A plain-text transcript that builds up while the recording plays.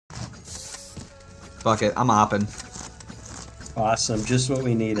Fuck it, I'm opping. Awesome, just what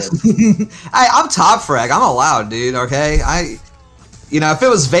we needed. I'm top frag. I'm allowed, dude. Okay, you know, if it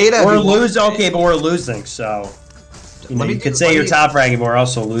was Veda, we're losing. Okay, but we're losing, so you know, you could say you're top fragging, but we're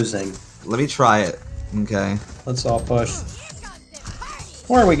also losing. Let me try it. Okay. Let's all push.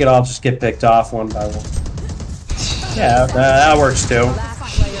 Or we could all just get picked off one by one. Yeah, that works too. Last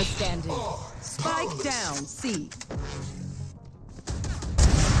player standing. Spike down, C.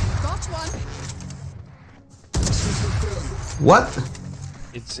 Got one. What?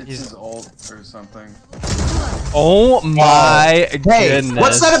 It's his ult or something. Oh my goodness. Hey,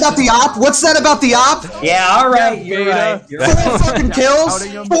 what's that about the op? What's that about the op? Yeah, alright, you're right. You're 4 fucking kills?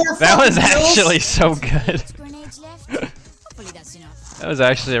 4 That was fucking kills? actually so good. That was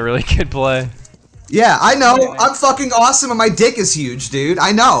actually a really good play. Yeah, I know. I'm fucking awesome and my dick is huge, dude.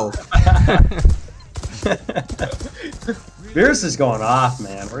 I know. Beardson is going off,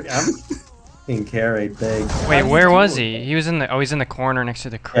 man. I'm being carried big. Wait, where was he? He was in the. Oh, he's in the corner next to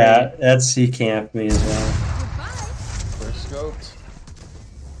the crate. Yeah, that's he camped me as well. We're scoped.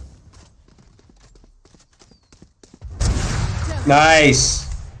 Nice.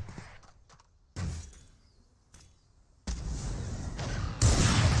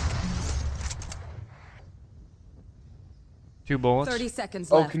 Two bullets. 30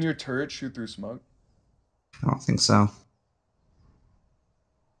 seconds Oh, left. can your turret shoot through smoke? I don't think so.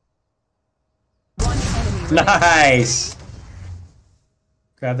 One enemy remaining. Nice.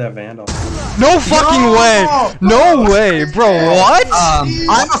 Grab that vandal. No fucking way! No way, bro! What? I'm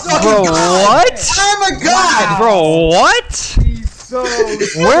a fucking Bro, god. what? I'm a god. Bro, what? So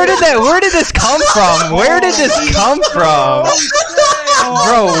Where did this come from? Where did this come from?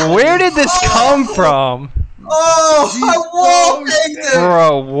 Bro, where did this come from? Oh, I won't take it.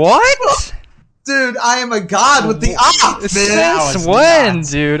 Bro, what? Dude, I am a god with the op, man. Since when,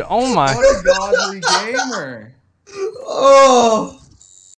 dude? Oh my. what a godly gamer. Oh.